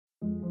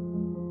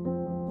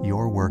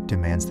your work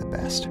demands the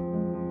best.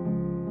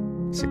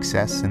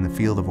 Success in the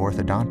field of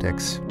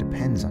orthodontics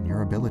depends on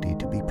your ability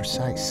to be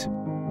precise.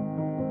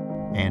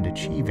 And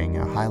achieving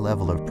a high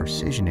level of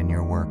precision in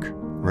your work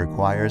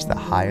requires the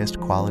highest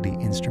quality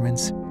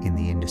instruments in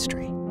the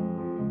industry.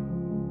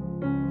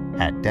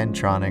 At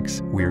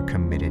Dentronix, we're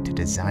committed to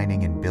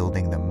designing and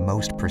building the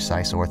most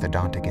precise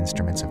orthodontic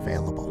instruments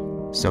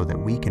available, so that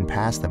we can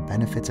pass the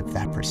benefits of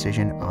that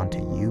precision onto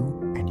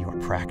you and your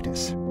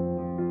practice.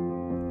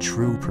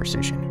 True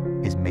precision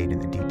is made in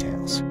the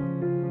details,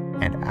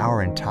 and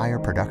our entire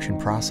production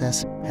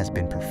process has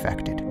been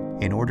perfected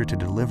in order to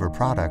deliver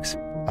products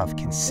of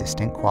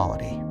consistent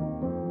quality.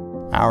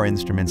 Our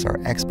instruments are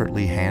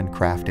expertly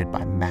handcrafted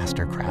by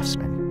master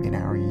craftsmen in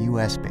our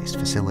US-based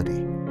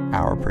facility.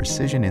 Our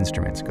precision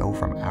instruments go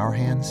from our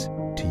hands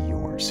to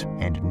yours,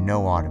 and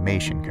no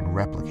automation can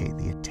replicate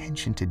the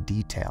attention to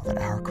detail that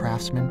our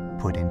craftsmen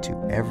put into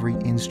every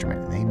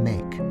instrument they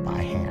make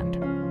by hand.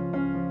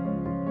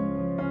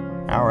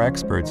 Our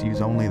experts use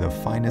only the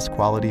finest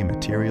quality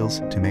materials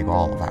to make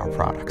all of our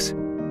products,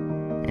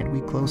 and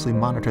we closely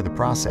monitor the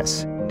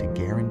process to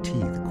guarantee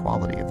the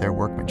quality of their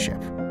workmanship.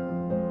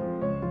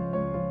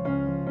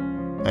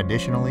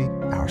 Additionally,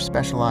 our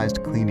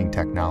specialized cleaning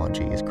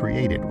technology is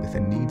created with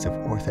the needs of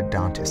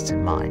orthodontists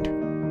in mind.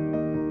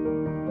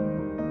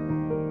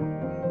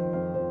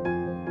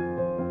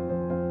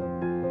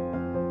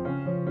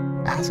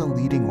 As a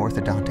leading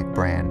orthodontic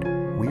brand,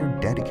 we are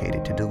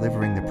dedicated to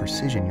delivering the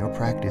precision your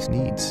practice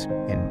needs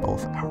in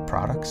both our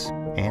products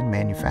and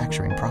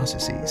manufacturing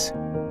processes.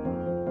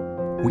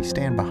 We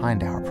stand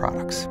behind our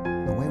products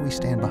the way we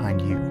stand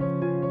behind you,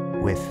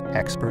 with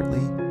expertly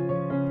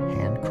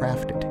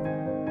handcrafted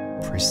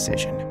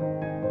precision.